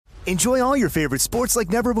Enjoy all your favorite sports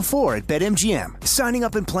like never before at BetMGM. Signing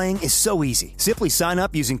up and playing is so easy. Simply sign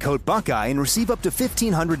up using code Buckeye and receive up to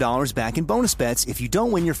 $1,500 back in bonus bets if you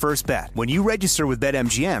don't win your first bet. When you register with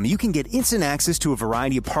BetMGM, you can get instant access to a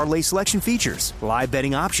variety of parlay selection features, live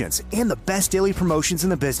betting options, and the best daily promotions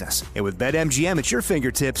in the business. And with BetMGM at your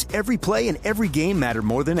fingertips, every play and every game matter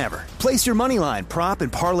more than ever. Place your moneyline, prop,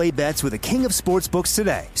 and parlay bets with the king of sportsbooks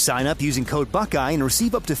today. Sign up using code Buckeye and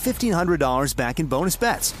receive up to $1,500 back in bonus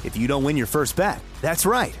bets if you don't win your first bet. That's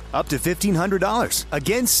right, up to $1,500.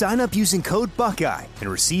 Again, sign up using code Buckeye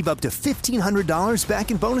and receive up to $1,500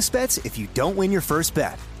 back in bonus bets if you don't win your first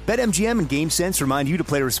bet. BetMGM and GameSense remind you to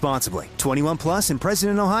play responsibly. 21 plus and present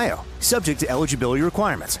in Ohio. Subject to eligibility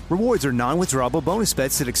requirements. Rewards are non-withdrawable bonus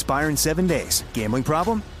bets that expire in 7 days. Gambling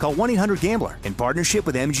problem? Call 1-800-GAMBLER in partnership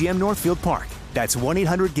with MGM Northfield Park. That's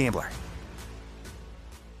 1-800-GAMBLER.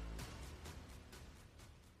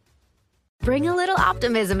 Bring a little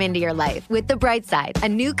optimism into your life with The Bright Side, a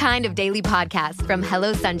new kind of daily podcast from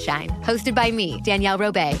Hello Sunshine, hosted by me, Danielle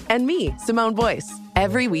Robay. And me, Simone Boyce.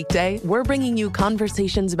 Every weekday, we're bringing you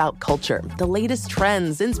conversations about culture, the latest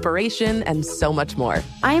trends, inspiration, and so much more.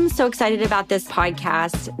 I am so excited about this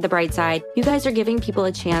podcast, The Bright Side. You guys are giving people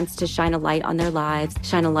a chance to shine a light on their lives,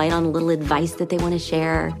 shine a light on a little advice that they want to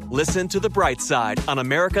share. Listen to The Bright Side on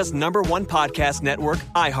America's #1 podcast network,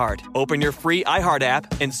 iHeart. Open your free iHeart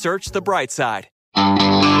app and search The Bright Side.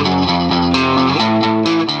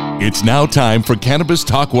 It's now time for Cannabis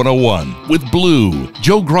Talk 101 with Blue,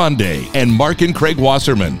 Joe Grande, and Mark and Craig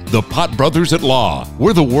Wasserman, the Pot Brothers at Law.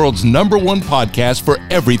 We're the world's #1 podcast for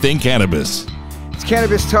everything cannabis. It's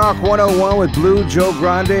Cannabis Talk 101 with Blue, Joe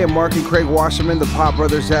Grande, and Mark and Craig Wasserman, the Pot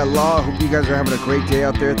Brothers at Law. I hope you guys are having a great day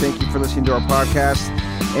out there. Thank you for listening to our podcast.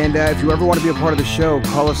 And if you ever want to be a part of the show,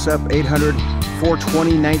 call us up,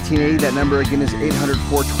 800-420-1980. That number again is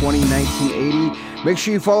 800-420-1980. Make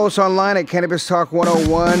sure you follow us online at Cannabis Talk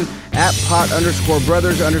 101, at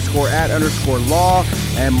pot_brothers_at_law.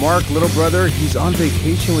 And Mark, little brother, he's on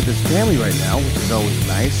vacation with his family right now, which is always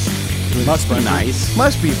nice. Must be nice.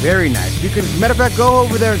 Must be very nice. You can, matter of fact, go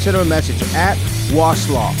over there and send him a message at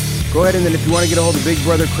Waslaw. Go ahead, and then if you want to get a hold of Big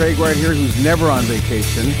Brother Craig right here, who's never on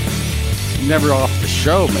vacation. Never off the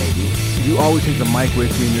show, maybe. You always take the mic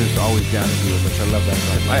with you, and you're just always down to do it, which I love that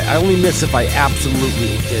part. I only miss if I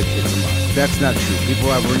absolutely it's a must. That's not true. People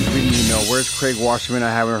have reading where's Craig Wasserman?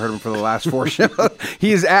 I haven't heard him for the last 4 shows.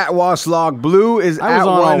 He is at Waslog. Blue is I was at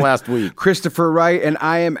on one. all last week. Christopher Wright, and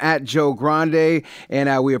I am at Joe Grande.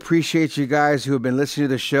 And we appreciate you guys who have been listening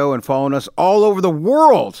to the show and following us all over the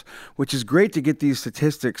world, which is great to get these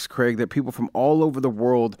statistics, Craig, that people from all over the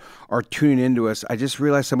world are tuning into us. I just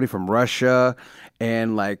realized somebody from Russia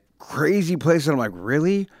and like crazy places. I'm like,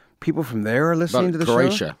 really? People from there are listening to the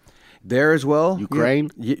Croatia. show? There as well? Ukraine?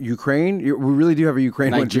 Yeah. Ukraine? We really do have a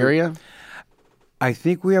Ukraine one. Nigeria? I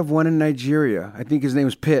think we have one in Nigeria. I think his name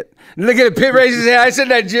is Pitt. Look at it. Pitt raises his hand. I said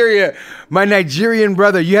Nigeria. My Nigerian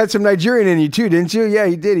brother. You had some Nigerian in you too, didn't you? Yeah,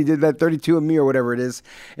 he did. He did that 32 and me or whatever it is.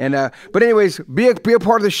 And but anyways, be a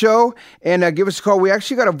part of the show and give us a call. We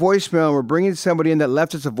actually got a voicemail. And we're bringing somebody in that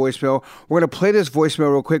left us a voicemail. We're going to play this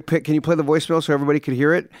voicemail real quick. Pitt, can you play the voicemail so everybody could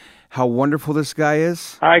hear it? How wonderful this guy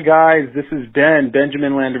is. Hi, guys. This is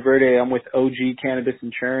Benjamin Landaverde. I'm with OG Cannabis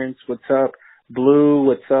Insurance. What's up, Blue?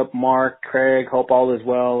 What's up, Mark, Craig? Hope all is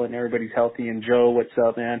well and everybody's healthy. And Joe, what's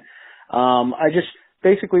up, man? I just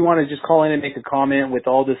basically want to just call in and make a comment with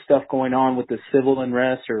all this stuff going on with the civil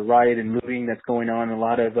unrest or riot and looting that's going on. A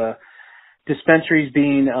lot of dispensaries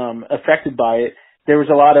being affected by it. There was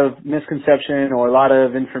a lot of misconception or a lot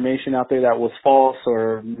of information out there that was false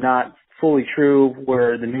or not fully true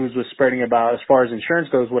where the news was spreading about as far as insurance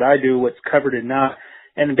goes, what I do, what's covered and not.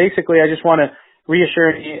 And basically I just want to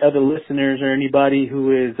reassure any other listeners or anybody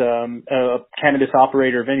who is a cannabis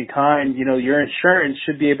operator of any kind, you know, your insurance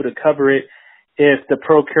should be able to cover it if the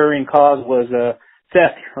procuring cause was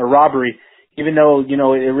theft or robbery. Even though, you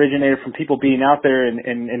know, it originated from people being out there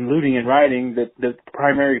and looting and rioting, the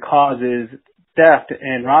primary cause is theft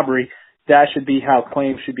and robbery. That should be how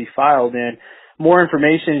claims should be filed. And more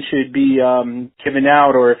information should be given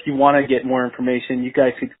out, or if you want to get more information, you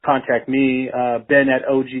guys could contact me, Ben at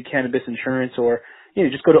OG Cannabis Insurance, or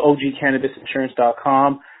just go to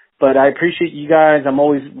ogcannabisinsurance.com. But I appreciate you guys. I'm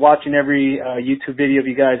always watching every YouTube video of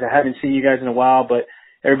you guys. I haven't seen you guys in a while, but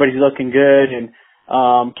everybody's looking good, and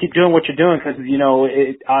keep doing what you're doing because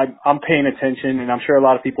I'm paying attention, and I'm sure a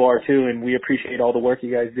lot of people are too, and we appreciate all the work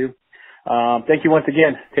you guys do. Thank you once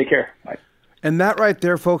again. Take care. Bye. And that right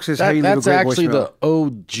there, folks, is how you leave a great voicemail. That's actually the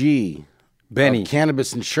OG Benny.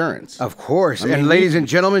 Cannabis Insurance. Of course. And ladies and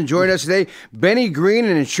gentlemen, join us today, Benny Green,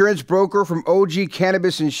 an insurance broker from OG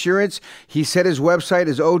Cannabis Insurance. He said his website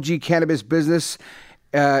is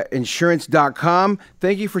ogcannabisbusinessinsurance.com.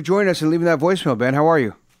 Thank you for joining us and leaving that voicemail, Ben. How are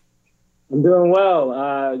you? I'm doing well.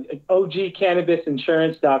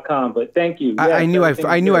 ogcannabisинsurance.com, but thank you. I knew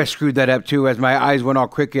I screwed that up too, as my eyes went all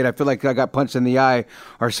crooked. I feel like I got punched in the eye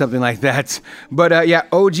or something like that. But yeah,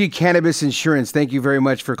 OG Cannabis Insurance. Thank you very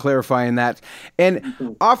much for clarifying that.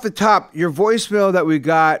 And off the top, your voicemail that we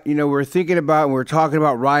got, we're thinking about and we're talking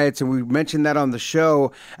about riots, and we mentioned that on the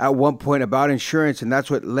show at one point about insurance, and that's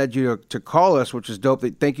what led you to call us, which is dope.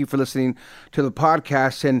 Thank you for listening to the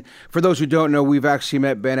podcast. And for those who don't know, we've actually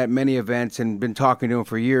met Ben at many events and been talking to him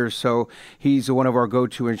for years. So he's one of our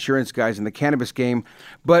go-to insurance guys in the cannabis game.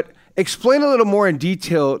 But explain a little more in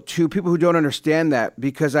detail to people who don't understand that,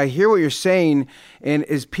 because I hear what you're saying, and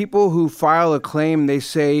is people who file a claim, they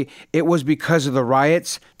say it was because of the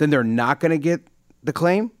riots, then they're not going to get the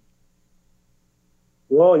claim?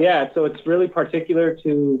 Well, yeah. So it's really particular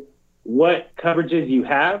to what coverages you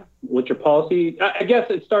have, what your policy, I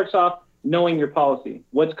guess it starts off knowing your policy,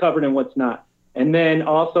 what's covered and what's not. And then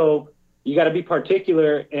also, you got to be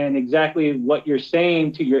particular in exactly what you're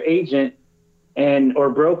saying to your agent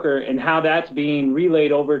or broker and how that's being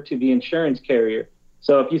relayed over to the insurance carrier.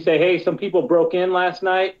 So if you say, hey, some people broke in last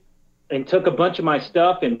night and took a bunch of my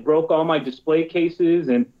stuff and broke all my display cases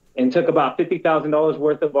and took about $50,000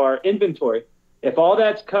 worth of our inventory, if all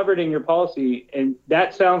that's covered in your policy, and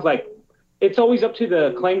that sounds like it's always up to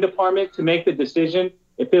the claim department to make the decision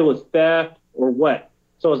if it was theft or what.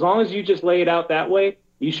 So as long as you just lay it out that way,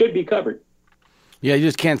 you should be covered. Yeah, you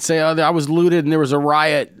just can't say, oh, I was looted and there was a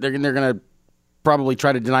riot. They're going to probably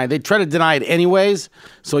try to deny it. They try to deny it anyways,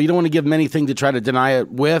 so you don't want to give them anything to try to deny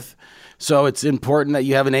it with. So it's important that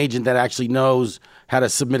you have an agent that actually knows how to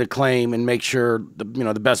submit a claim and make sure the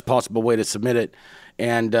best possible way to submit it.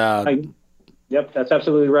 And yep, that's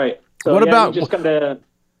absolutely right. So what about you just got to,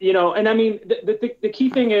 and I mean, the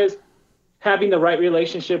key thing is having the right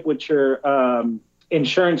relationship with your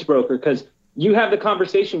insurance broker, because you have the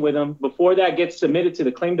conversation with them before that gets submitted to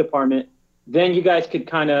the claim department. Then you guys could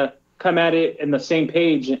kind of come at it in the same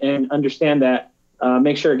page and understand that,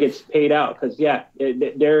 make sure it gets paid out. Because,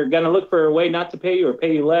 they're going to look for a way not to pay you or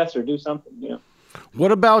pay you less or do something,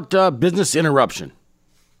 What about business interruption?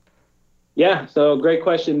 Yeah, so great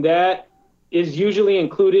question. That is usually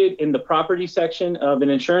included in the property section of an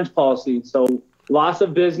insurance policy. So loss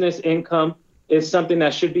of business income is something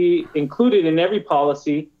that should be included in every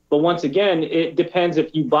policy. But once again, it depends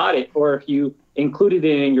if you bought it or if you included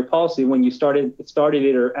it in your policy when you started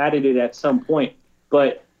it or added it at some point.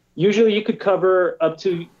 But usually you could cover up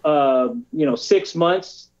to 6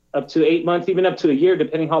 months, up to 8 months, even up to a year,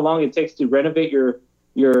 depending how long it takes to renovate your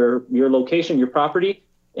location, your property.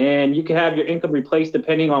 And you can have your income replaced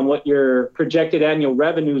depending on what your projected annual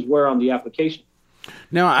revenues were on the application.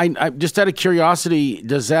 Now, I just out of curiosity,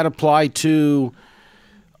 does that apply to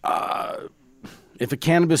if a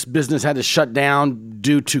cannabis business had to shut down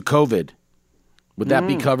due to COVID? Would that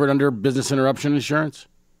be covered under business interruption insurance?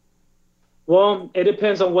 Well, it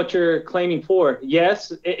depends on what you're claiming for.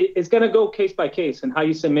 Yes, it's going to go case by case and how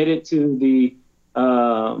you submit it to the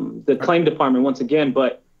claim department once again,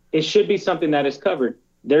 but it should be something that is covered.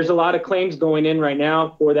 There's a lot of claims going in right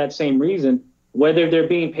now for that same reason. Whether they're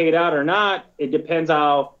being paid out or not, it depends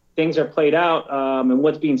how things are played out and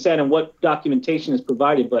what's being said and what documentation is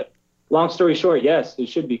provided. But long story short, yes, it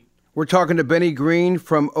should be. We're talking to Benny Green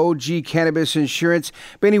from OG Cannabis Insurance.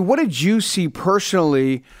 Benny, what did you see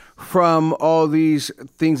personally from all these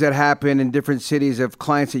things that happen in different cities of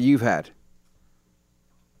clients that you've had?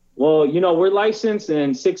 Well, we're licensed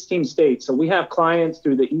in 16 states. So we have clients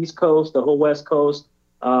through the East Coast, the whole West Coast,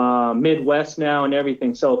 Midwest now and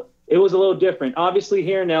everything. So it was a little different. Obviously,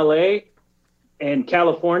 here in LA and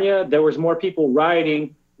California, there was more people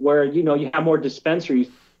rioting where, you have more dispensaries.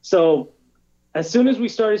 So as soon as we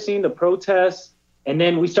started seeing the protests and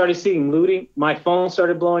then we started seeing looting, my phone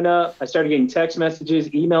started blowing up. I started getting text messages,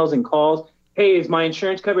 emails, and calls. Hey, is my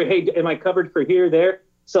insurance covered? Hey, am I covered for here, there?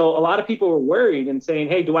 So a lot of people were worried and saying,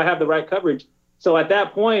 hey, do I have the right coverage? So at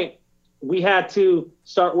that point, we had to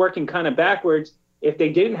start working kind of backwards. If they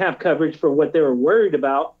didn't have coverage for what they were worried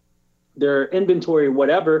about, their inventory or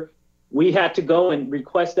whatever, we had to go and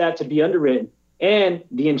request that to be underwritten. And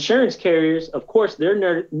the insurance carriers, of course,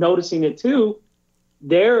 they're noticing it too.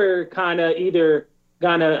 They're kind of either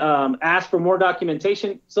gonna ask for more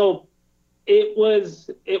documentation. So it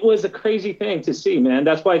was a crazy thing to see, man.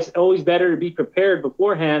 That's why it's always better to be prepared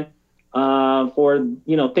beforehand for,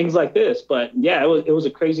 things like this. But yeah, it was a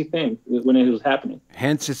crazy thing when it was happening.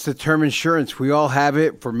 Hence, it's the term insurance. We all have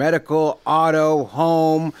it for medical, auto,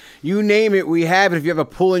 home, you name it. We have it. If you have a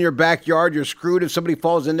pool in your backyard, you're screwed. If somebody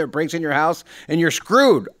falls in there, breaks in your house, and you're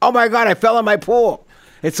screwed. Oh my God, I fell in my pool.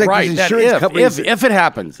 It's like these insurance companies. If it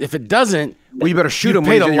happens, if it doesn't, well, you better shoot them.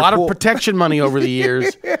 Paid a lot of protection money over the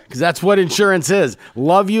years because that's what insurance is.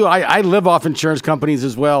 Love you. I live off insurance companies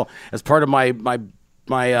as well as part of my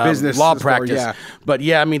business law practice. Yeah. But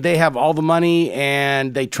yeah, I mean, they have all the money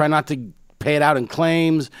and they try not to pay it out in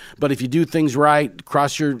claims. But if you do things right,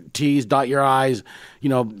 cross your T's, dot your I's,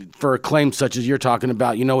 for a claim such as you're talking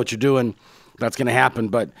about, you know what you're doing. That's going to happen.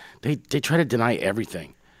 But they try to deny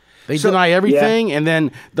everything. They deny everything, and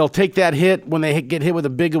then they'll take that hit when they get hit with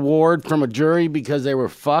a big award from a jury because they were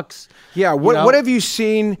fucks. Yeah, what have you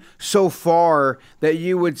seen so far that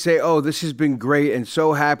you would say, oh, this has been great and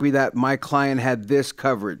so happy that my client had this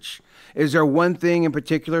coverage? Is there one thing in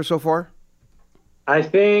particular so far? I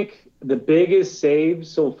think the biggest save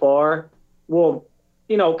so far,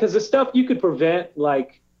 because the stuff you could prevent,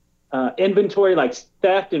 like inventory, like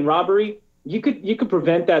theft and robbery, you could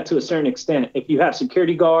prevent that to a certain extent if you have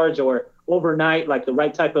security guards or overnight, like the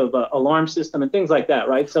right type of alarm system and things like that,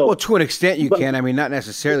 right? So, well, to an extent you can. I mean, not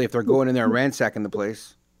necessarily if they're going in there and ransacking the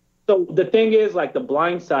place. So the thing is, like the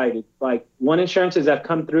blindsided, like one insurances that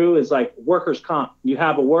come through is like workers' comp. You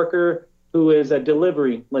have a worker who is a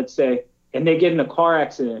delivery, let's say, and they get in a car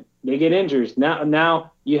accident, they get injured.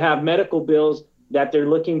 Now you have medical bills that they're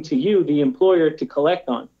looking to you, the employer, to collect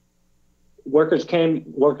on. Workers'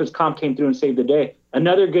 comp came through and saved the day.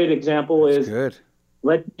 Another good example is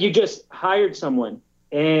you just hired someone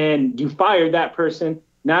and you fired that person.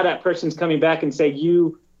 Now that person's coming back and say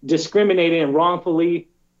you discriminated and wrongfully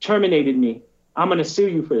terminated me. I'm going to sue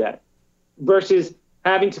you for that. Versus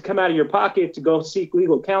having to come out of your pocket to go seek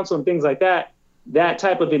legal counsel and things like that. That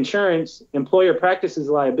type of insurance, employer practices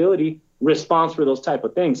liability, responds for those type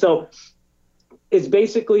of things. So it's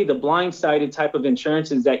basically the blindsided type of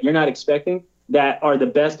insurances that you're not expecting that are the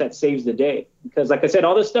best that saves the day. Because like I said,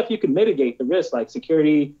 all this stuff you can mitigate the risk, like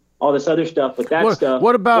security, all this other stuff. But that stuff.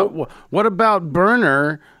 What about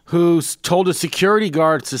Berner, who's told a security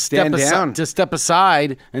guard to step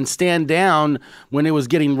aside and stand down when it was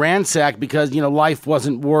getting ransacked because life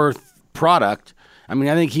wasn't worth product? I mean,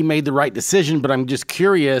 I think he made the right decision, but I'm just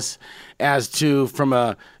curious as to, from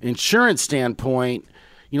a insurance standpoint,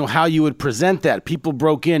 how you would present that. People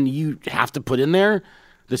broke in, you have to put in there.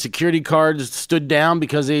 The security guards stood down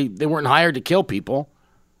because they weren't hired to kill people.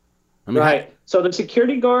 I mean, right. So the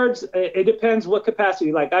security guards, it depends what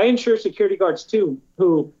capacity. Like I insure security guards too,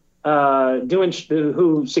 who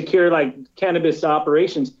secure like cannabis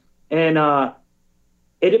operations. And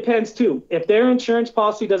it depends too. If their insurance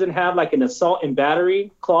policy doesn't have like an assault and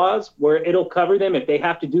battery clause where it'll cover them if they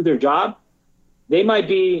have to do their job, they might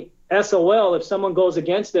be SOL if someone goes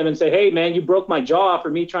against them and say, hey, man, you broke my jaw for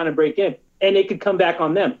me trying to break in. And it could come back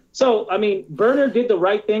on them. So, I mean, Berner did the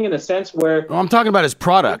right thing in a sense where... Well, I'm talking about his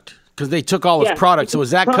product because they took all his product. So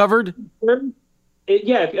is that covered?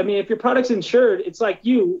 If your product's insured, it's like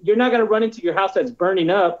you're not going to run into your house that's burning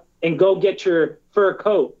up and go get your fur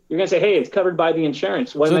coat. You're going to say, hey, it's covered by the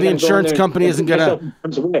insurance. So the insurance company isn't going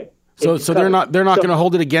to... So they're not going to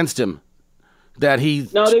hold it against him that he...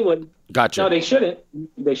 No, they wouldn't. Gotcha. No, they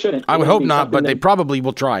shouldn't. I would hope not, but they probably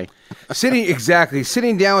will try.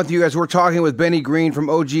 Sitting down with you as we're talking with Benny Green from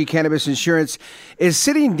OG Cannabis Insurance. Is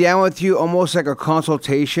sitting down with you almost like a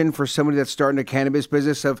consultation for somebody that's starting a cannabis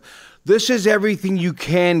business of this is everything you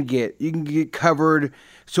can get. You can get covered.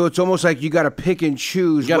 So it's almost like you got to pick and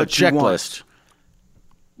choose what you want. You got a checklist.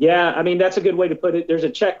 Yeah, I mean, that's a good way to put it. There's a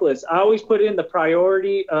checklist. I always put in the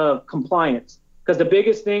priority of compliance because the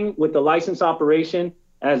biggest thing with the license operation,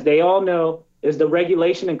 as they all know, is the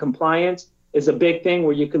regulation and compliance is a big thing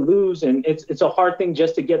where you can lose, and it's a hard thing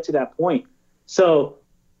just to get to that point. So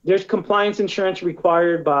there's compliance insurance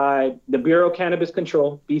required by the Bureau of Cannabis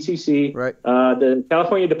Control, BCC, right. The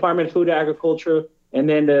California Department of Food and Agriculture, and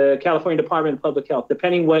then the California Department of Public Health,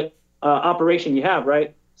 depending what operation you have,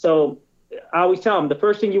 right? So I always tell them the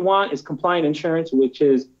first thing you want is compliant insurance, which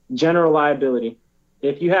is general liability.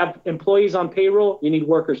 If you have employees on payroll, you need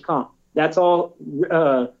workers' comp. That's all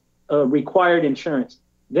required insurance.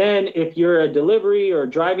 Then if you're a delivery or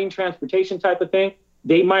driving transportation type of thing,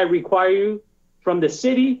 they might require you from the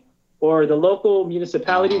city or the local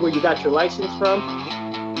municipality where you got your license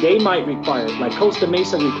from. They might require it. Like Costa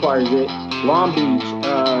Mesa requires it, Long Beach,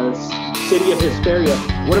 City of Hesperia.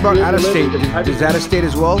 What about out of state? Does out of state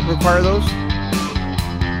as well require those?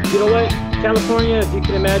 You know what? California, as you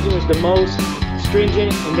can imagine, is the most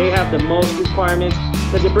stringent and they have the most requirements.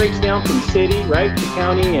 because it breaks down from city, right, to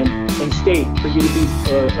county and state for you to be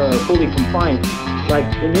fully compliant. Like,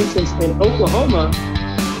 in instance, in Oklahoma,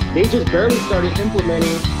 they just barely started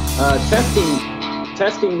implementing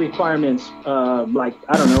testing requirements, like,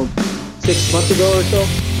 I don't know, 6 months ago or so.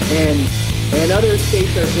 And other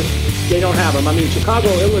states are just, they don't have them. I mean, Chicago,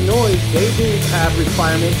 Illinois, they do have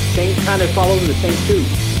requirements, same kind of following the same two.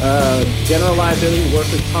 General liability,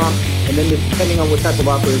 workers' comp, and then depending on what type of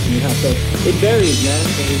operation you have. So it varies, man.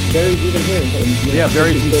 It varies even here. Yeah, it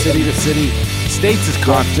varies from city to city. States is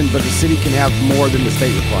constant, but the city can have more than the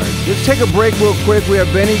state requires. Let's take a break real quick. We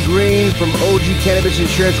have Benny Green from OG Cannabis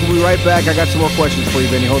Insurance. We'll be right back. I got some more questions for you,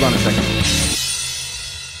 Benny. Hold on a second.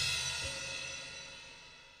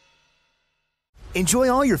 Enjoy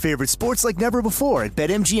all your favorite sports like never before at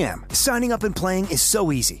BetMGM. Signing up and playing is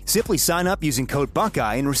so easy. Simply sign up using code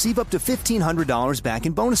Buckeye and receive up to $1,500 back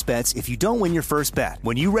in bonus bets if you don't win your first bet.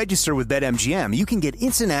 When you register with BetMGM, you can get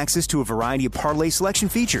instant access to a variety of parlay selection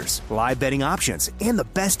features, live betting options, and the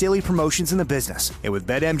best daily promotions in the business. And with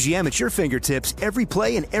BetMGM at your fingertips, every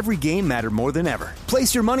play and every game matter more than ever.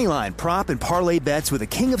 Place your moneyline, prop, and parlay bets with the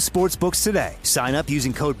king of sportsbooks today. Sign up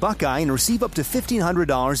using code Buckeye and receive up to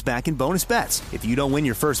 $1,500 back in bonus bets if you don't win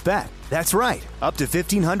your first bet. That's right, up to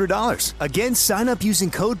 $1,500. Again, sign up using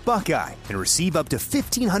code Buckeye and receive up to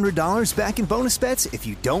 $1,500 back in bonus bets if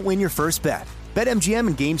you don't win your first bet. BetMGM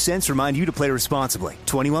and GameSense remind you to play responsibly.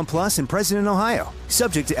 21 plus and present in Ohio.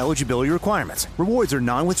 Subject to eligibility requirements. Rewards are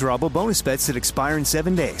non-withdrawable bonus bets that expire in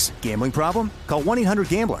 7 days. Gambling problem? Call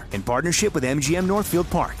 1-800-GAMBLER in partnership with MGM Northfield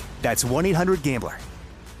Park. That's 1-800-GAMBLER.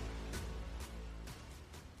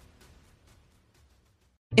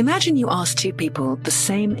 Imagine you ask two people the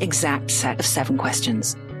same exact set of 7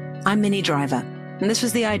 questions. I'm Minnie Driver, and this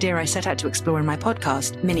was the idea I set out to explore in my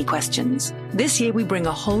podcast, Minnie Questions. This year, we bring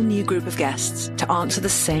a whole new group of guests to answer the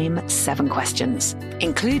same 7 questions,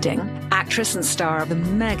 including actress and star of the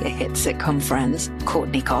mega hit sitcom Friends,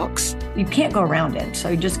 Courtney Cox. You can't go around it, so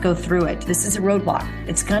you just go through it. This is a roadblock.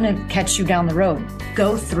 It's going to catch you down the road.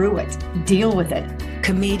 Go through it. Deal with it.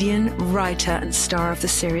 Comedian, writer, and star of the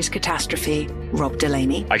series Catastrophe, Rob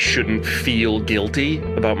Delaney. I shouldn't feel guilty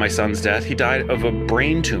about my son's death. He died of a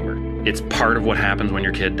brain tumor. It's part of what happens when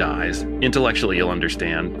your kid dies. Intellectually, you'll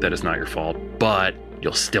understand that it's not your fault, but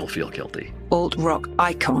you'll still feel guilty. Alt-rock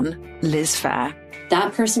icon, Liz Phair.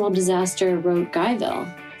 That personal disaster wrote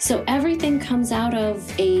Guyville. So everything comes out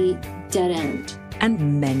of a dead end.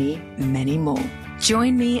 And many, many more.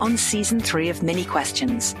 Join me on Season 3 of Minnie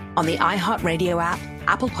Questions on the iHeartRadio app,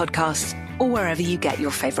 Apple Podcasts, or wherever you get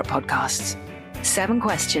your favorite podcasts. 7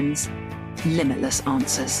 questions, limitless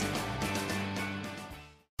answers.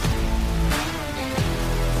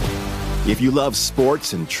 If you love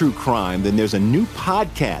sports and true crime, then there's a new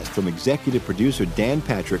podcast from executive producer Dan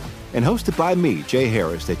Patrick and hosted by me, Jay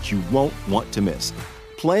Harris, that you won't want to miss.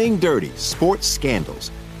 Playing Dirty: Sports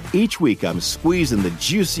Scandals. Each week, I'm squeezing the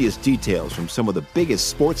juiciest details from some of the biggest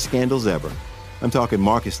sports scandals ever. I'm talking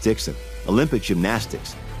Marcus Dixon, Olympic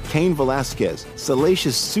gymnastics, Cain Velasquez,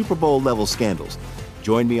 salacious Super Bowl-level scandals.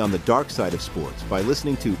 Join me on the dark side of sports by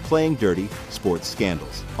listening to Playing Dirty: Sports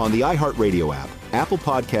Scandals on the iHeartRadio app, Apple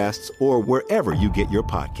Podcasts, or wherever you get your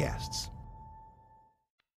podcasts.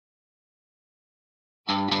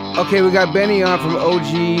 Okay, we got Benny on from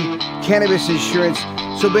OG Cannabis Insurance.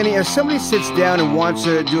 So, Benny, as somebody sits down and wants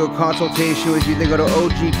to do a consultation with you, they go to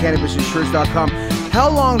ogcannabisinsurance.com. How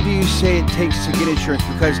long do you say it takes to get insurance?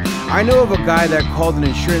 Because I know of a guy that called an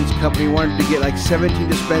insurance company, wanted to get like 17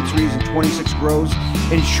 dispensaries and 26 grows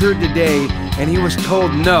insured today, and he was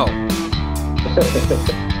told no.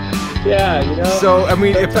 Yeah, you know. So, I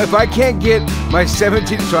mean, if I can't get my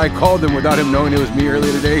 17, so I called him without him knowing it was me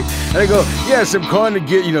earlier today. And I go, yes, I'm calling to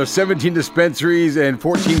get, 17 dispensaries and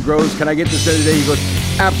 14 grows. Can I get this done today? He goes,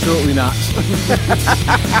 absolutely not.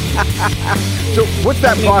 So what's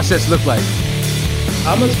that process look like?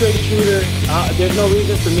 I'm a straight shooter. There's no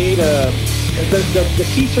reason for me to, the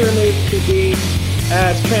key term is to be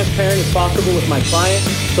as transparent as possible with my client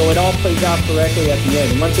so it all plays out correctly at the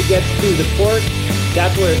end. Once it gets to the court,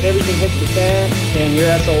 that's where everything hits the fan and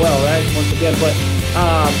you're SOL, right? Once again, but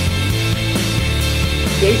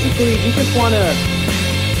basically you just want to,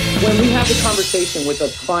 when we have the conversation with a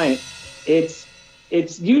client, it's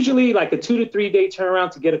usually like a 2 to 3 day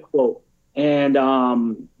turnaround to get a quote. And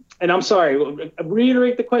I'm sorry,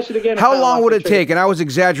 reiterate the question again. How long would it take? And I was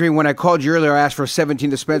exaggerating when I called you earlier. I asked for 17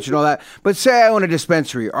 dispensaries and all that. But say I own a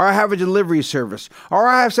dispensary, or I have a delivery service, or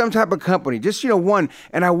I have some type of company, just, one,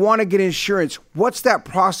 and I want to get insurance. What's that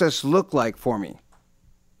process look like for me?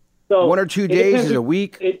 So 1 or 2 days? Is it a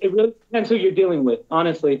week? It really depends who you're dealing with,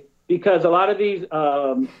 honestly. because a lot of these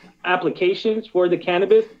applications for the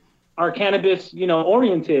cannabis are cannabis,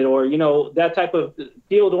 oriented, or, that type of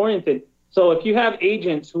field oriented. So if you have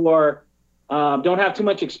agents who are don't have too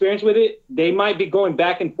much experience with it, they might be going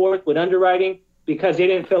back and forth with underwriting because they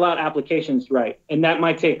didn't fill out applications right. And that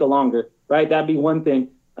might take longer, right? That'd be one thing.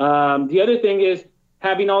 The other thing is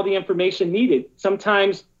having all the information needed.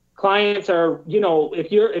 Sometimes clients are,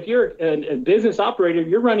 if you're a business operator,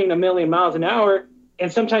 you're running 1 million miles an hour,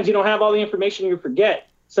 and sometimes you don't have all the information, you forget.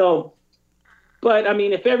 So, but I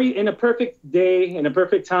mean, in a perfect day, in a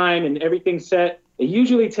perfect time, and everything's set, it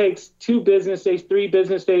usually takes 2 business days, 3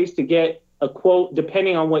 business days to get a quote,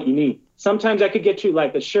 depending on what you need. Sometimes I could get you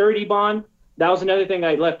like a surety bond. That was another thing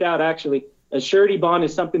I left out, actually. A surety bond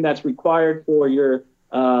is something that's required for your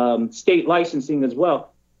state licensing as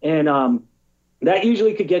well. And that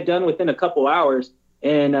usually could get done within a couple hours.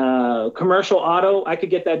 And commercial auto, I could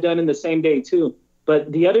get that done in the same day too.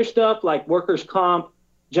 But the other stuff like workers' comp,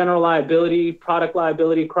 general liability, product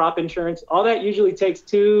liability, crop insurance, all that usually takes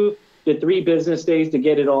 2 to 3 business days to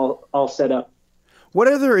get it all set up. What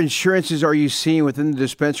other insurances are you seeing within the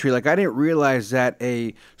dispensary? Like, I didn't realize that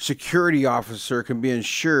a security officer can be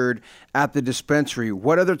insured at the dispensary.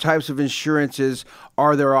 What other types of insurances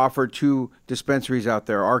are there offered to dispensaries out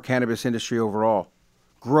there, our cannabis industry overall?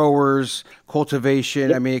 Growers,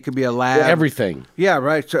 cultivation, I mean, it could be a lab. Everything. Yeah,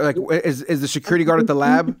 right. So, like, is the security guard at the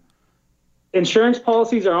lab? Insurance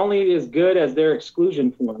policies are only as good as their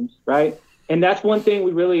exclusion forms, right? And that's one thing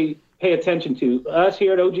we really pay attention to. Us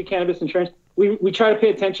here at OG Cannabis Insurance, we try to pay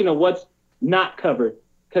attention to what's not covered,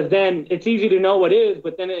 because then it's easy to know what is,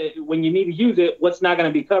 but then when you need to use it, what's not going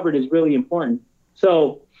to be covered is really important.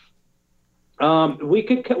 So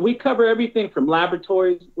we cover everything from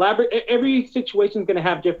laboratories. Every situation is going to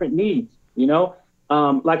have different needs,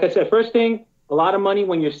 Like I said, first thing, a lot of money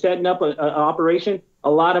when you're setting up an operation,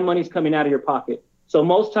 a lot of money's coming out of your pocket. So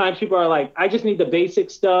most times people are like, I just need the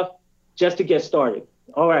basic stuff just to get started.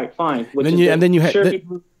 All right, fine.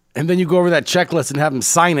 And then you go over that checklist and have them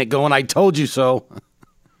sign it going, I told you so.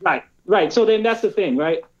 Right. So then that's the thing,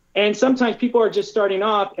 right? And sometimes people are just starting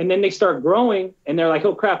off and then they start growing and they're like,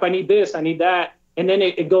 oh, crap, I need this, I need that. And then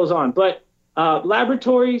it goes on. But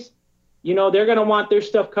laboratories, they're going to want their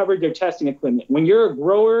stuff covered, their testing equipment. When you're a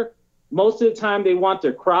grower, most of the time they want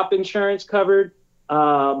their crop insurance covered. A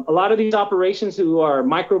lot of these operations who are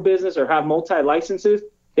micro business or have multi-licenses,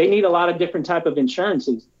 they need a lot of different type of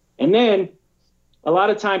insurances. And then a lot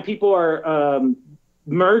of time people are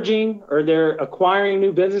merging or they're acquiring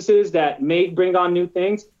new businesses that may bring on new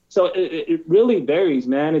things. So it really varies,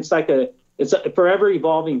 man. It's a forever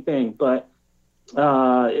evolving thing. But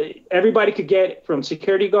everybody could get from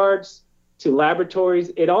security guards to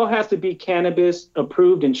laboratories. It all has to be cannabis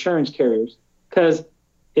approved insurance carriers. Because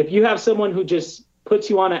if you have someone who just puts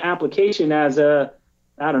you on an application as a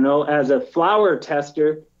flower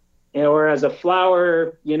tester, or as a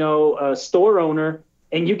flower, store owner,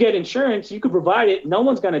 and you get insurance, you could provide it. No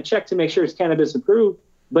one's going to check to make sure it's cannabis approved.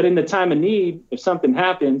 But in the time of need, if something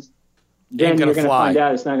happens, then you're going to find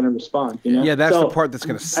out it's not going to respond. Yeah, that's the part that's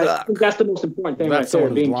going to suck. I think that's the most important thing right there,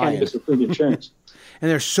 being cannabis approved insurance. And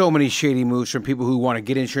there's so many shady moves from people who want to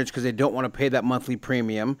get insurance because they don't want to pay that monthly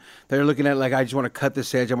premium. They're looking at like, I just want to cut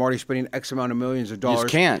this edge. I'm already spending X amount of millions of dollars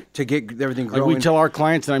to get everything growing. Like we tell our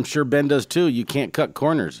clients, and I'm sure Ben does too, you can't cut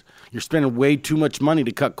corners. You're spending way too much money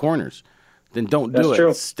to cut corners. Then don't do it.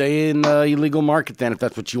 True. Stay in the illegal market then if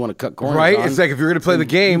that's what you want to cut corners on. It's like if you're going to play the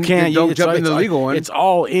game, don't jump in the legal one. It's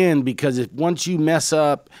all in, because once you mess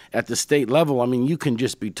up at the state level, I mean, you can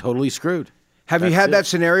just be totally screwed. Have you had that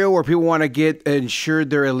scenario where people want to get insured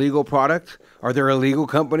their illegal product or their illegal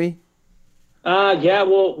company? Yeah,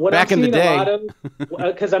 well, what Back I've in seen the day. a lot of,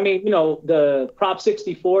 because the Prop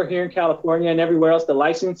 64 here in California and everywhere else, the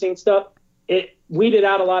licensing stuff, it weeded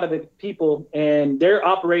out a lot of the people, and they're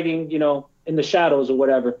operating, in the shadows or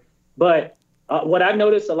whatever. But what I've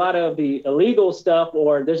noticed, a lot of the illegal stuff,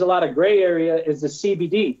 or there's a lot of gray area, is the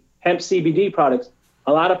CBD, hemp CBD products.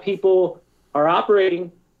 A lot of people are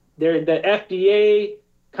operating. The FDA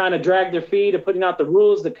kind of dragged their feet of putting out the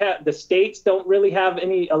rules. The states don't really have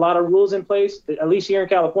a lot of rules in place, at least here in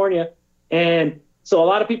California. And so a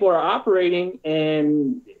lot of people are operating,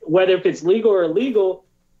 and whether if it's legal or illegal,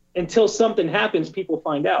 until something happens, people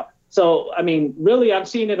find out. So, I mean, really, I'm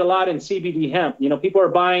seeing it a lot in CBD hemp. People are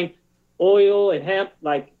buying oil and hemp,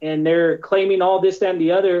 and they're claiming all this, that, and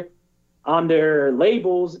the other on their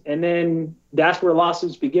labels. And then that's where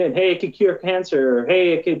lawsuits begin. Hey, it could cure cancer. Or,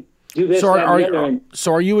 hey, it could do this, that, and the other.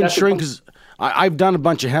 So are you insuring? Because I've done a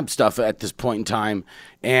bunch of hemp stuff at this point in time,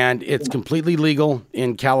 and it's completely legal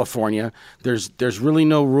in California. There's really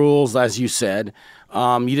no rules, as you said.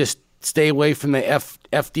 You just stay away from the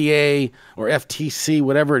FDA or FTC,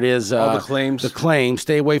 whatever it is. All the claims. The claims.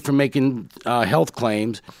 Stay away from making health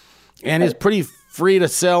claims. And it's pretty free to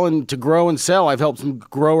sell and to grow and sell. I've helped some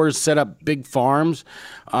growers set up big farms.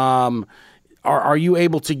 Are you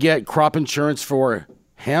able to get crop insurance for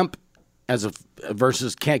hemp as a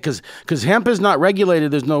versus can't? Because hemp is not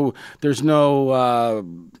regulated. There's no.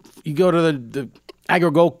 You go to the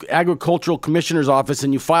agricultural commissioner's office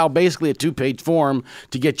and you file basically a 2-page form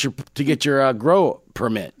to get your grow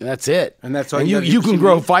permit. And that's it. And that's all. And you can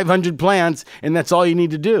grow 500 plants, and that's all you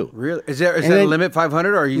need to do. Really? Is that a limit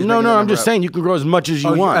 500 or are you? No. I'm just saying you can grow as much as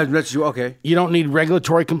you want. As much as you. Okay. You don't need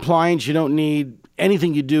regulatory compliance. You don't need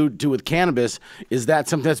anything you do with cannabis. Is that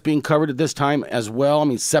something that's being covered at this time as well? I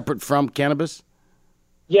mean, separate from cannabis?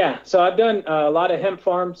 Yeah, so I've done a lot of hemp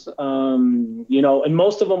farms, and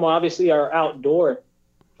most of them obviously are outdoor.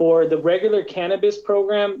 For the regular cannabis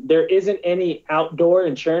program, there isn't any outdoor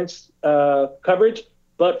insurance coverage,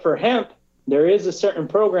 but for hemp, there is a certain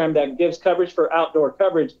program that gives coverage for outdoor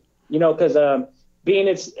coverage, because being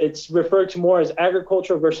it's referred to more as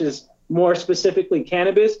agricultural versus more specifically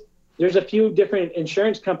cannabis, there's a few different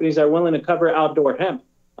insurance companies that are willing to cover outdoor hemp.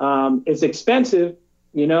 It's expensive,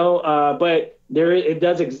 but it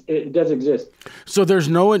does exist. So there's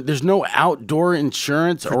no outdoor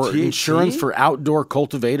insurance or THC? Insurance for outdoor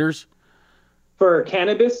cultivators? For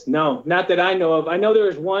cannabis? No, not that I know of. I know there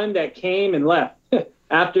was one that came and left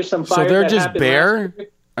after some fire. So they're just bare?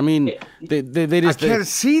 I mean, they just I can't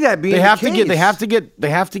see that being they have the to case. They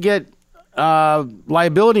have to get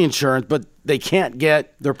liability insurance, but they can't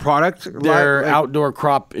get their product, their outdoor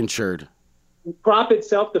crop insured. Crop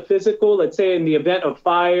itself, the physical, let's say in the event of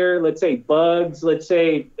fire, let's say bugs, let's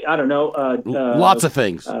say, I don't know. Lots of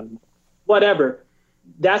things. Whatever.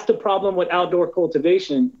 That's the problem with outdoor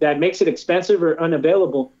cultivation that makes it expensive or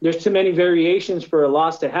unavailable. There's too many variations for a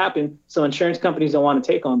loss to happen, so insurance companies don't want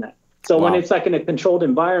to take on that. So when it's like in a controlled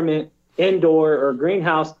environment, indoor or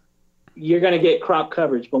greenhouse, you're going to get crop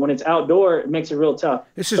coverage. But when it's outdoor, it makes it real tough.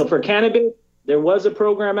 So for cannabis, there was a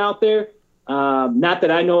program out there, not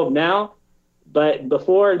that I know of now, but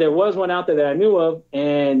before there was one out there that I knew of,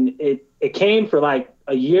 and it came for like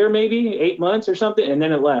a year, maybe 8 months or something, and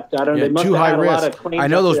then it left. I don't know. They must have had a lot of claims. I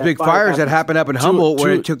know those big fires that happened up in Humboldt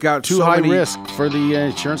where it took out too so high many risk for the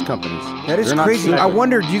insurance companies. That is crazy. I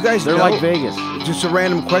wonder, do you guys They're know? like Vegas. Just a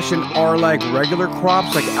random question: are like regular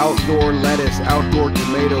crops, like outdoor lettuce, outdoor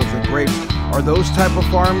tomatoes, or grapes, are those type of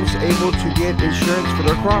farms able to get insurance for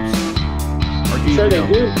their crops? Or do you Sure, know?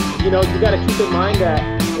 they do. You got to keep in mind that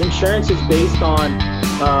insurance is based on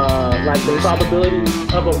like the probability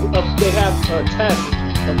of they have a test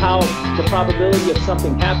of how the probability of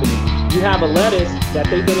something happening. You have a lettuce that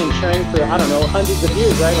they've been insuring for, I don't know, hundreds of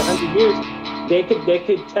years, right? 100 years. They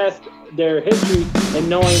could test their history and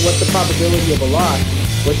knowing what the probability of a loss.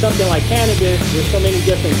 With something like cannabis, there's so many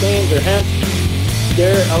different things, or hemp.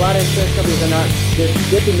 A lot of insurance companies they're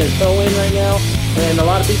dipping their toe in right now, and a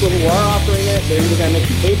lot of people who are offering it, they're either going to make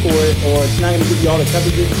you pay for it, or it's not going to give you all the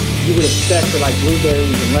coverages you would expect for like blueberries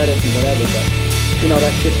and lettuce and whatever. But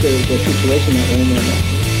that's just the situation that we're in right now.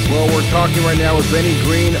 Well, we're talking right now with Benny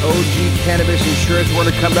Green, OG Cannabis Insurance. We're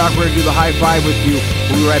going to come back. We're going to do the high five with you.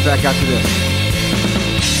 We'll be right back after this.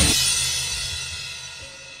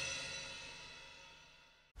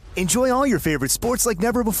 Enjoy all your favorite sports like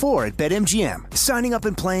never before at BetMGM. Signing up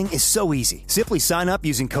and playing is so easy. Simply sign up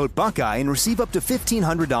using code Buckeye and receive up to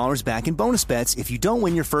 $1,500 back in bonus bets if you don't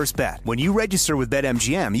win your first bet. When you register with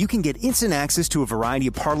BetMGM, you can get instant access to a variety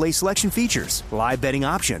of parlay selection features, live betting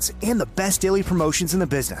options, and the best daily promotions in the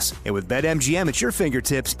business. And with BetMGM at your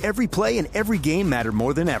fingertips, every play and every game matter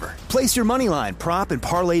more than ever. Place your moneyline, prop, and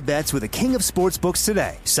parlay bets with the king of sportsbooks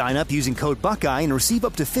today. Sign up using code Buckeye and receive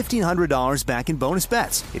up to $1,500 back in bonus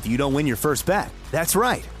bets if you don't win your first bet. That's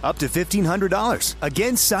right, up to $1,500.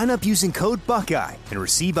 Again, sign up using code Buckeye and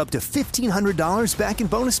receive up to $1,500 back in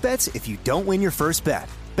bonus bets if you don't win your first bet.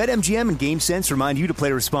 BetMGM and GameSense remind you to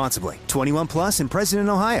play responsibly. 21 plus and present in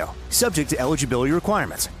Ohio. Subject to eligibility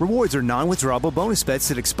requirements. Rewards are non-withdrawable bonus bets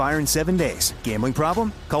that expire in 7 days. Gambling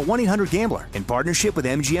problem? Call 1-800-GAMBLER in partnership with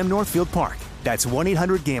MGM Northfield Park. That's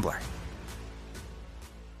 1-800-GAMBLER.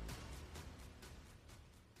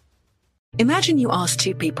 Imagine you ask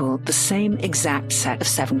two people the same exact set of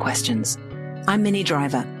 7 questions. I'm Minnie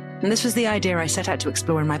Driver, and this was the idea I set out to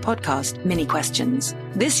explore in my podcast, Mini Questions.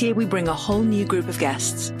 This year, we bring a whole new group of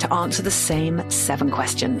guests to answer the same 7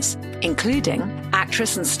 questions, including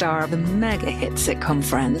actress and star of the mega hit sitcom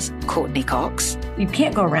Friends, Courtney Cox. You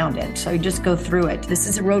can't go around it, so you just go through it. This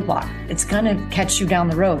is a roadblock. It's going to catch you down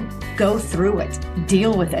the road. Go through it.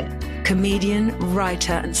 Deal with it. comedian,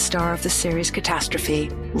 writer, and star of the series Catastrophe,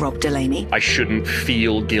 Rob Delaney. I shouldn't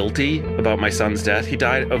feel guilty about my son's death. He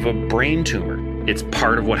died of a brain tumor. It's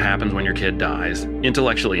part of what happens when your kid dies.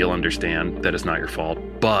 Intellectually, you'll understand that it's not your fault,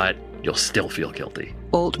 but you'll still feel guilty.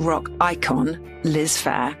 Alt-rock icon, Liz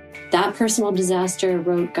Phair. That personal disaster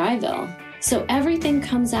wrote Guyville. So everything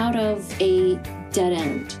comes out of a dead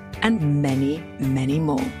end. And many, many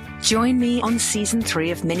more. Join me on Season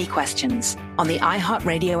 3 of Mini Questions on the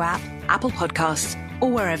iHeartRadio app, Apple Podcasts, or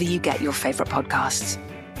wherever you get your favorite podcasts.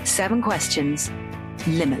 7 questions,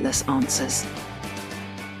 limitless answers.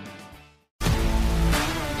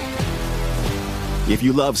 If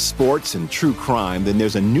you love sports and true crime, then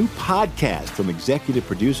there's a new podcast from executive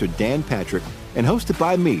producer Dan Patrick and hosted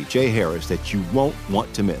by me, Jay Harris, that you won't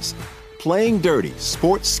want to miss. Playing Dirty: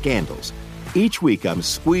 Sports Scandals. Each week, I'm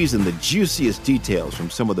squeezing the juiciest details from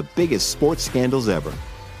some of the biggest sports scandals ever.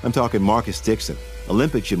 I'm talking Marcus Dixon,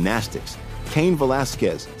 Olympic gymnastics, Cain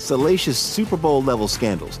Velasquez, salacious Super Bowl-level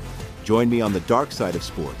scandals. Join me on the dark side of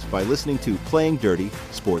sports by listening to Playing Dirty: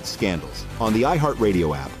 Sports Scandals on the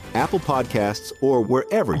iHeartRadio app, Apple Podcasts, or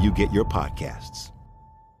wherever you get your podcasts.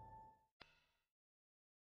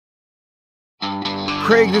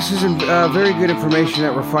 Craig, this is very good information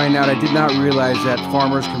that we're finding out. I did not realize that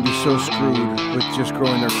farmers can be so screwed with just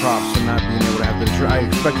growing their crops and not being able to have the insurance. I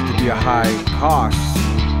expect it to be a high cost,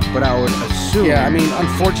 but I would assume... Yeah, I mean,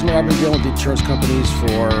 unfortunately, I've been dealing with insurance companies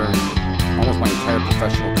for almost my entire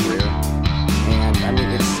professional career. And, I mean,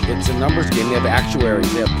 it's a numbers game. They have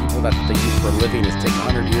actuaries. They have people that they use for a living. It's take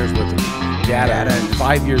 100 years worth of data,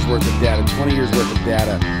 5 years worth of data, 20 years worth of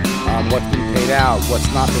data, what's been paid out,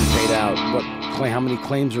 what's not been paid out, how many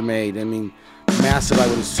claims are made. I mean, massive, I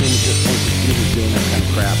would assume, just tons of computers doing that kind of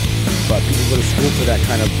crap. But people go to school for that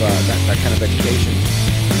kind of that kind of education.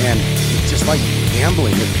 And it's just like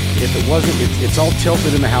gambling. If it wasn't, it's all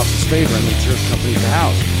tilted in the house's favor and the insurance company's the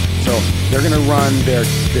house. So they're going to run their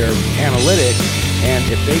analytics, and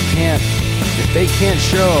if they can't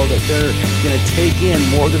show that they're going to take in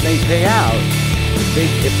more than they pay out,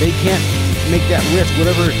 if they can't make that risk,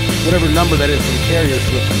 whatever number that is for the carriers,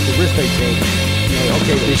 the risk they take,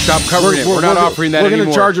 okay, they stop covering it. We're not offering that anymore. We're going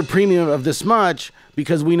to charge a premium of this much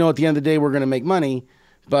because we know at the end of the day we're going to make money.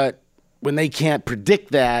 But when they can't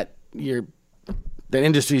predict that, that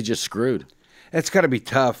industry is just screwed. It's got to be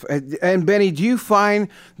tough. And Benny, do you find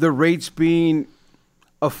the rates being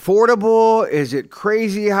affordable? Is it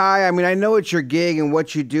crazy high? I mean, I know it's your gig and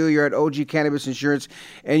what you do. You're at OG Cannabis Insurance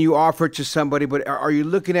and you offer it to somebody, but are you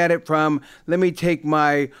looking at it from, let me take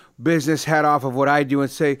my business hat off of what I do and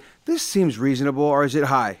say, this seems reasonable, or is it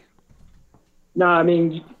high? No, I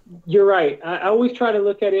mean, you're right. I always try to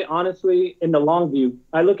look at it honestly in the long view.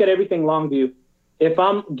 I look at everything long view. If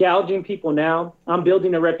I'm gouging people now, I'm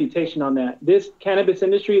building a reputation on that. This cannabis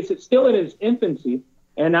industry is still in its infancy.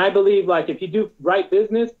 And I believe, like, if you do right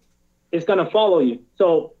business, it's going to follow you.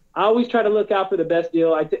 So I always try to look out for the best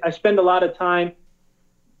deal. I spend a lot of time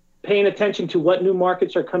paying attention to what new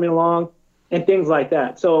markets are coming along and things like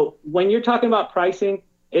that. So when you're talking about pricing,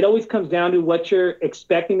 it always comes down to what you're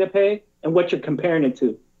expecting to pay and what you're comparing it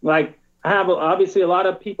to. Like, I have obviously a lot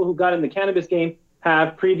of people who got in the cannabis game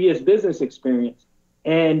have previous business experience,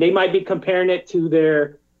 and they might be comparing it to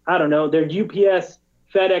their UPS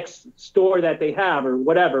FedEx store that they have or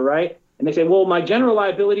whatever, right? And they say, well, my general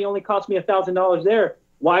liability only cost me $1,000 there.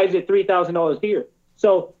 Why is it $3,000 here?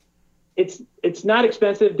 So it's not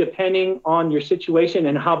expensive depending on your situation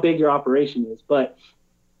and how big your operation is. But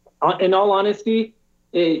in all honesty,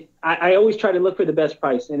 I always try to look for the best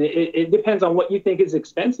price, and it depends on what you think is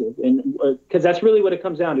expensive, and because that's really what it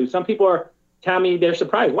comes down to. Some people are telling me they're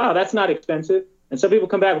surprised, wow, that's not expensive, and some people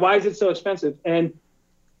come back, why is it so expensive? And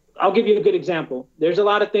I'll give you a good example. There's a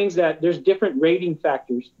lot of things there's different rating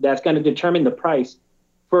factors that's going to determine the price.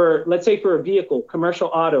 For, let's say, for a vehicle, commercial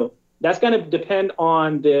auto, that's going to depend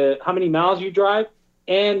on how many miles you drive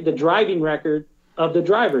and the driving record of the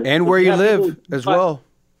driver. And where you live as well.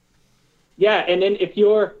 Yeah, and then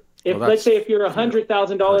let's say if you're a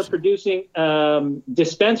 $100,000 producing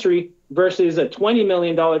dispensary versus a $20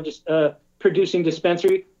 million producing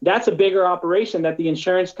dispensary, that's a bigger operation that the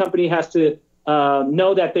insurance company has to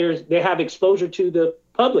know that they have exposure to the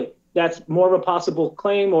public. That's more of a possible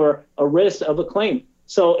claim or a risk of a claim.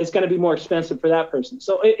 So it's going to be more expensive for that person.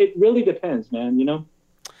 So it really depends, man,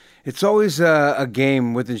 It's always a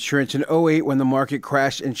game with insurance. In 2008, when the market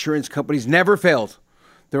crashed, insurance companies never failed.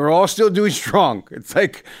 They were all still doing strong. It's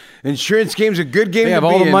like insurance game's a good game. They have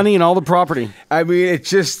all the money and all the property. I mean, it's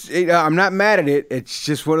just, I'm not mad at it. It's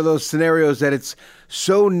just one of those scenarios that it's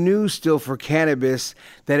so new still for cannabis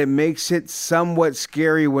that it makes it somewhat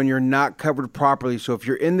scary when you're not covered properly. So if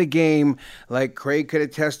you're in the game, like Craig could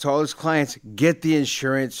attest to all his clients, get the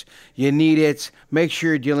insurance. You need it. Make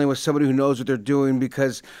sure you're dealing with somebody who knows what they're doing,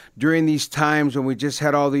 because during these times when we just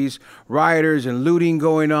had all these rioters and looting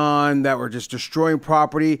going on that were just destroying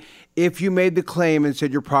property, if you made the claim and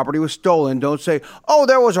said your property was stolen, don't say, oh,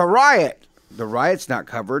 there was a riot. The riot's not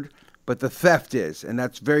covered, but the theft is. And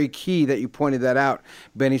that's very key that you pointed that out,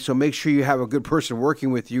 Benny. So make sure you have a good person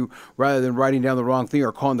working with you rather than writing down the wrong thing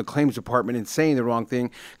or calling the claims department and saying the wrong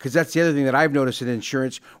thing, because that's the other thing that I've noticed in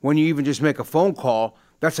insurance. When you even just make a phone call,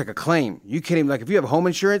 that's like a claim. You can't even, like if you have home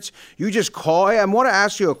insurance, you just call, hey, I want to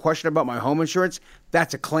ask you a question about my home insurance.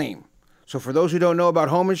 That's a claim. So for those who don't know about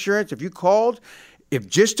home insurance, if you called, if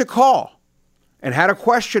just to call and had a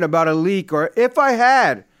question about a leak, or if I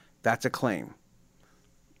had, that's a claim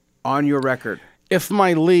on your record. If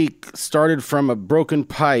my leak started from a broken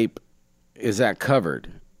pipe, is that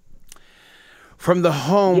covered? From the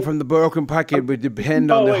home, from the broken pipe, it would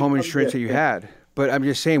depend on the home insurance that you had. But I'm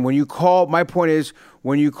just saying, when you call, my point is,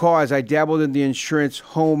 when you call, as I dabbled in the insurance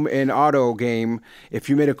home and auto game, if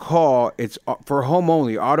you made a call, it's for home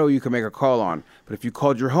only. Auto, you can make a call on. But if you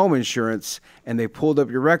called your home insurance and they pulled up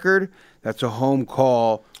your record, that's a home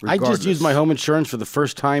call regardless. I just used my home insurance for the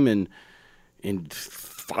first time in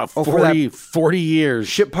 40 years.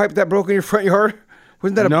 Shit pipe that broke in your front yard?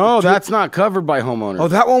 Wasn't that that's not covered by homeowners. Oh,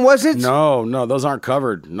 that one wasn't? No, those aren't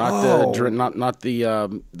covered. Not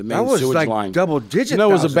the main that was sewage like line. Double digit. No,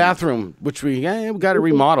 it was a bathroom, which we got it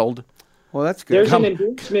remodeled. Well, that's good.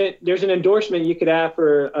 There's an endorsement you could have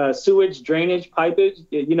for sewage drainage pipage.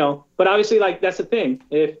 But obviously, like that's the thing.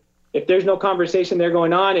 If there's no conversation there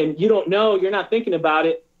going on and you don't know, you're not thinking about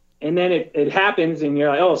it, and then it happens and you're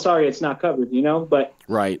like, oh, sorry, it's not covered. But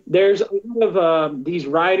right. There's a lot of these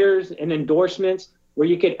riders and endorsements where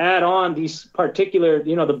you could add on these particular,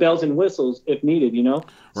 the bells and whistles if needed,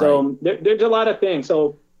 So there's a lot of things.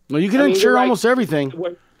 So you can insure almost everything.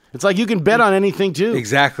 It's like you can bet on anything too.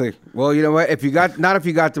 Exactly. Well, you know what? If you got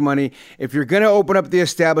the money, if you're going to open up the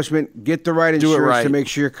establishment, get the right insurance to make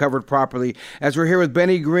sure you're covered properly. As we're here with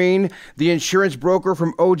Benny Green, the insurance broker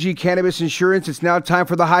from OG Cannabis Insurance, it's now time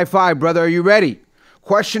for the high five, brother. Are you ready?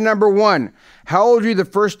 Question number 1. How old were you the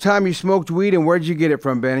first time you smoked weed, and where did you get it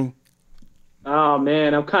from, Benny? Oh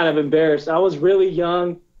man, I'm kind of embarrassed. I was really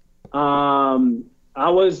young. I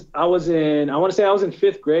was in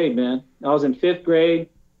 5th grade, man. I was in 5th grade.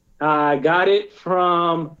 I got it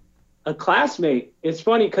from a classmate. It's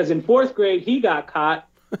funny because in 4th grade, he got caught,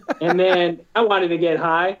 and then I wanted to get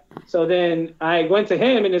high. So then I went to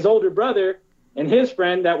him and his older brother and his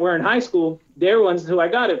friend that were in high school. They're ones who I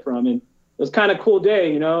got it from. And it was kind of a cool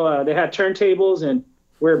day, They had turntables and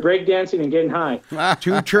we were breakdancing and getting high.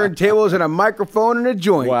 2 turntables and a microphone and a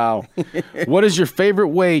joint. Wow. What is your favorite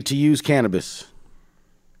way to use cannabis?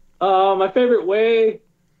 My favorite way,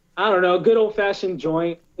 I don't know, a good old-fashioned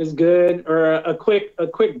joint is good, or a quick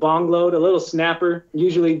bong load, a little snapper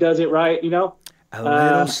usually does it right, A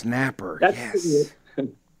little snapper, yes.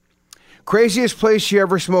 Craziest place you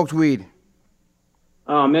ever smoked weed?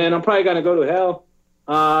 Oh, man, I'm probably going to go to hell.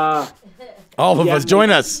 All of us,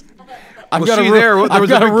 join us. I've got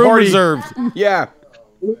a room reserved. Yeah.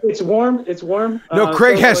 It's warm. No,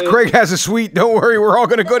 Craig has a suite. Don't worry, we're all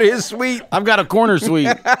going to go to his suite. I've got a corner suite.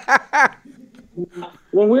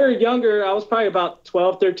 When we were younger, I was probably about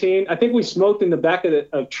 12, 13. I think we smoked in the back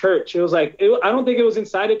of church. It was like, I don't think it was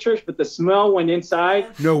inside a church, but the smell went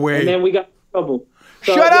inside. No way. And then we got in trouble.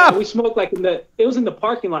 So, Shut up! We smoked like it was in the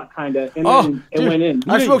parking lot, kind of, and then it went in.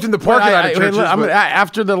 I smoked in the parking lot of churches.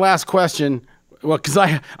 After the last question, because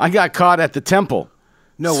I got caught at the temple.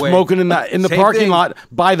 No way. Smoking in the parking lot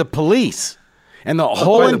by the police. And the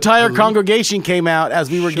whole entire congregation came out as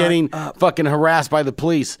we were getting fucking harassed by the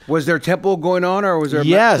police. Was there temple going on, or was there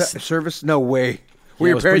a service? No way. Were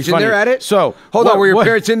your parents in there at it? So hold on, were your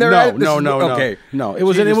parents in there at it? No. Okay. No, it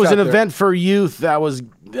was an event for youth that was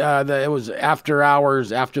it was after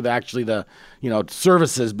hours, after the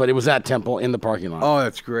services, but it was at temple in the parking lot. Oh,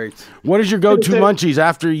 that's great. What is your go-to munchies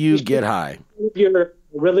after you get high? Your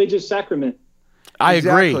religious sacrament. I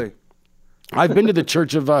agree. I've been to the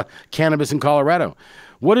Church of Cannabis in Colorado.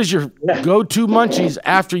 What is your go-to munchies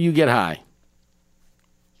after you get high?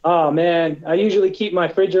 Oh, man. I usually keep my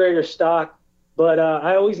refrigerator stocked, but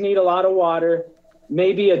I always need a lot of water,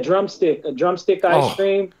 maybe a drumstick ice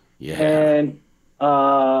cream, and,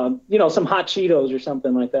 some hot Cheetos or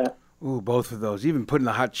something like that. Ooh, both of those. Even putting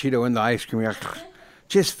the hot Cheeto in the ice cream,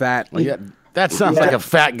 just fat. Well, That sounds like a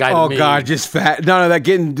fat guy to me. Oh, God, just fat. No, that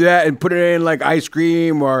getting that and put it in like ice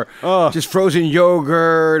cream or just frozen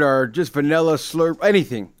yogurt or just vanilla slurp,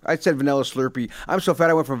 anything. I said vanilla Slurpee. I'm so fat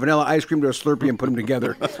I went from vanilla ice cream to a Slurpee and put them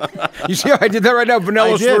together. You see how I did that right now?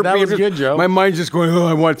 Vanilla Slurpee. That was good, Joe. My mind's just going,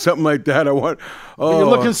 I want something like that. You're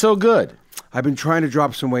looking so good. I've been trying to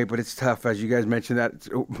drop some weight, but it's tough. As you guys mentioned that,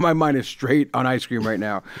 my mind is straight on ice cream right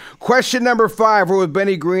now. Question number 5. We're with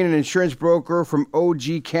Benny Green, an insurance broker from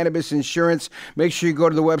OG Cannabis Insurance. Make sure you go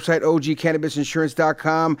to the website,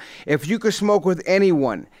 ogcannabisinsurance.com. If you could smoke with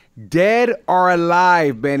anyone, dead or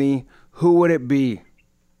alive, Benny, who would it be?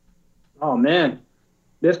 Oh, man.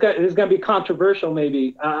 This is going to be controversial,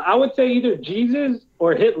 maybe. I would say either Jesus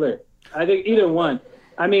or Hitler. I think either one.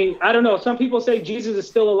 I mean, I don't know. Some people say Jesus is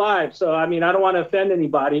still alive. So, I mean, I don't want to offend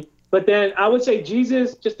anybody. But then I would say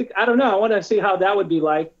Jesus, I don't know. I want to see how that would be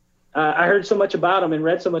like. I heard so much about him and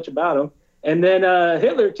read so much about him. And then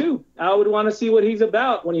Hitler, too. I would want to see what he's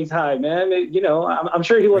about when he's high, man. I'm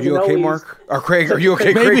sure he wasn't always... Are you okay, Mark? Or Craig? Are you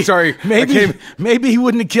okay, Craig? Sorry. Maybe he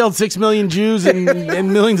wouldn't have killed 6 million Jews and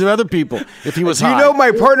millions of other people if he was high. You know my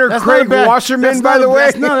partner, Craig Wasserman, by the way?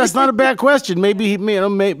 That's not a bad question. Maybe,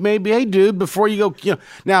 hey, dude, before you go...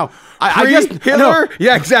 Now, I guess... Hitler?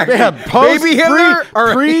 Yeah, exactly. Yeah, Baby Hitler?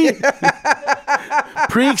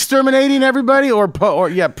 Pre-exterminating everybody?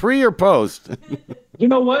 Pre or post? You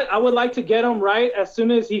know what? I would like to get him right as soon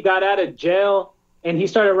as he got out of jail and he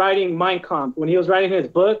started writing Mein Kampf. When he was writing his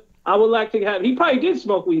book, I would like to have. He probably did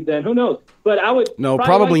smoke weed then. Who knows? But I would. No,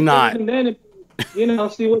 probably not. And then,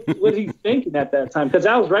 see what he's thinking at that time, because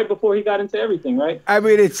that was right before he got into everything, right? I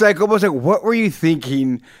mean, it's like almost like, what were you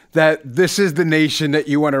thinking that this is the nation that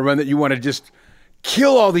you want to run? That you want to just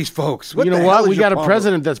kill all these folks? You know what? We got a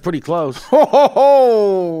president that's pretty close.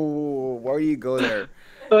 Oh, why do you go there?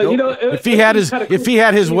 If he had his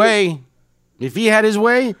way,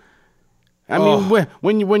 I mean,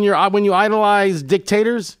 when you idolize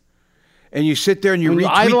dictators, and you sit there and you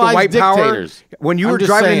retweet the white power. When you were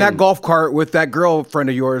driving in that golf cart with that girlfriend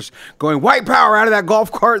of yours, going white power out of that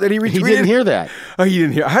golf cart that he retweeted. He didn't hear that. Oh, he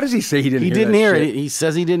didn't hear. How does he say he didn't? He hear didn't that hear shit? it. He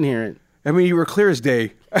says he didn't hear it. I mean, you were clear as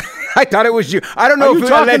day. I thought it was you. I don't know if you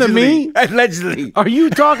talking allegedly. to me. Allegedly. Are you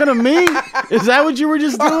talking to me? Is that what you were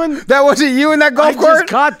just doing? That wasn't you in that golf cart? I just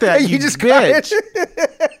caught that. You just bitch.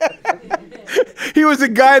 He was a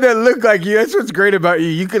guy that looked like you. That's what's great about you.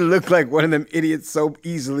 You can look like one of them idiots so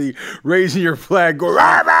easily, raising your flag, go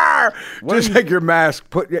rah, rah, just like your mask.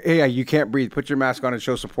 Hey, you can't breathe. Put your mask on and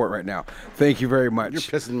show support right now. Thank you very much. You're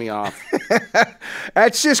pissing me off.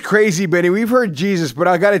 That's just crazy, Benny. We've heard Jesus, but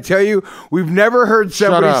I got to tell you, we've never heard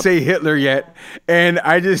somebody say Hitler yet. And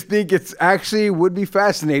I just think it's actually would be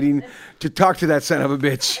fascinating to talk to that son of a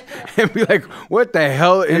bitch and be like, what the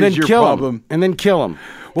hell is your problem? And then kill him.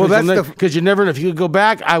 Well, that's because you never know. If you could go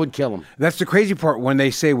back, I would kill him. That's the crazy part when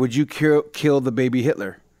they say, would you kill the baby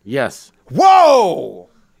Hitler? Yes. Whoa!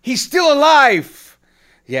 He's still alive.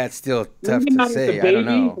 Yeah, it's still tough to say. I don't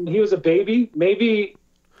know. When he was a baby, maybe,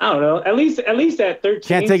 I don't know, at least at 13,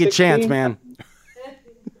 Can't take 16. a chance, man.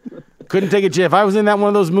 Couldn't take a chance. If I was in that one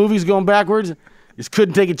of those movies going backwards, just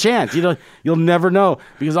couldn't take a chance. You'll never know,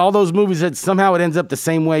 because all those movies somehow it ends up the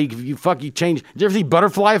same way. You change. Did you ever see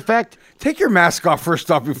Butterfly Effect? Take your mask off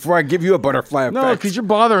first off before I give you a butterfly effect. No, because you're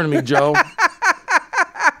bothering me, Joe.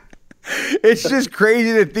 It's just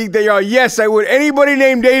crazy to think that y'all. Yes, I would. Anybody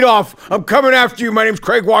named Adolf, I'm coming after you. My name's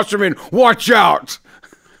Craig Wasserman. Watch out.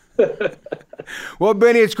 Well,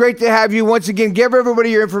 Benny, it's great to have you once again. Give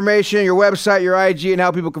everybody your information, your website, your IG, and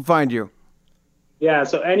how people can find you. Yeah,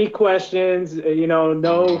 so any questions,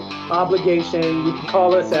 no obligation. You can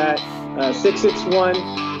call us at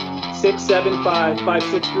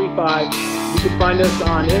 661-675-5635. You can find us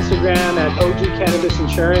on Instagram at OG Cannabis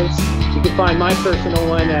Insurance. You can find my personal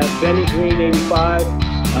one at BennyGreen85.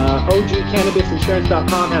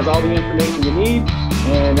 OGCannabisInsurance.com has all the information you need.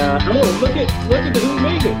 And look at the Who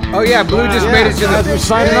Made It. Oh yeah, Blue just made it to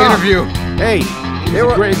the interview. Hey, it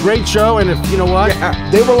was a great show, and if you know what,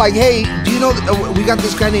 they were like, "Hey, do you know we got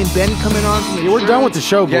this guy named Ben coming on?" Yeah, we're done with the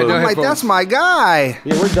show, Blue. Yeah, I'm like, that's my guy.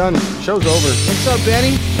 Yeah, we're done. Show's over. What's up,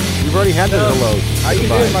 Benny? You've already had the hellos. How you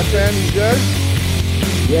doing, my friend? You good?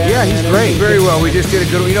 Yeah, he's great. Very well. We just did a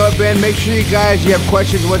good one. You know what, Ben? Make sure you guys, you have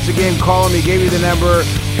questions, once again, call him. He gave you the number,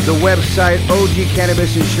 the website,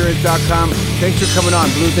 ogcannabisinsurance.com. Thanks for coming on,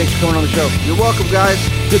 Blue. Thanks for coming on the show. You're welcome, guys.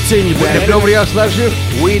 Good seeing you, Ben. If nobody else loves you,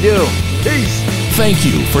 we do. Peace. Thank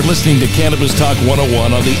you for listening to Cannabis Talk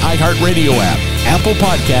 101 on the iHeartRadio app, Apple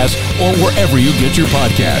Podcasts, or wherever you get your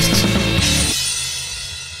podcasts.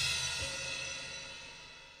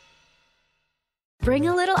 Bring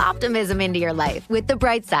a little optimism into your life with The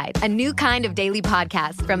Bright Side, a new kind of daily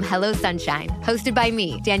podcast from Hello Sunshine, hosted by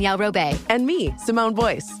me, Danielle Robay. And me, Simone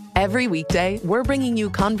Boyce. Every weekday, we're bringing you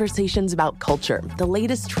conversations about culture, the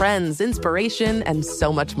latest trends, inspiration, and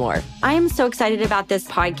so much more. I am so excited about this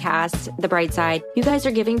podcast, The Bright Side. You guys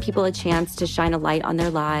are giving people a chance to shine a light on their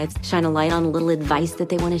lives, shine a light on a little advice that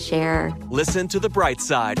they want to share. Listen to The Bright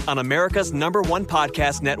Side on America's #1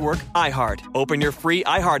 podcast network, iHeart. Open your free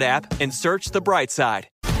iHeart app and search The Bright Side.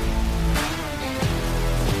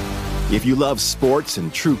 If you love sports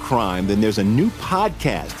and true crime, then there's a new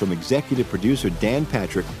podcast from executive producer Dan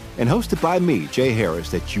Patrick and hosted by me, Jay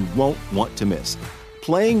Harris, that you won't want to miss.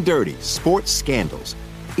 Playing Dirty: Sports Scandals.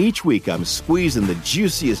 Each week, I'm squeezing the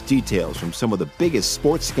juiciest details from some of the biggest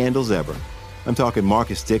sports scandals ever. I'm talking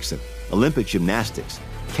Marcus Dixon, Olympic gymnastics,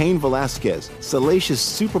 Cain Velasquez, salacious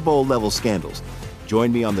Super Bowl-level scandals.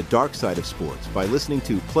 Join me on the dark side of sports by listening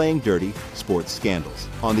to Playing Dirty: Sports Scandals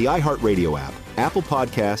on the iHeartRadio app, Apple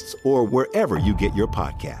Podcasts, or wherever you get your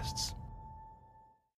podcasts.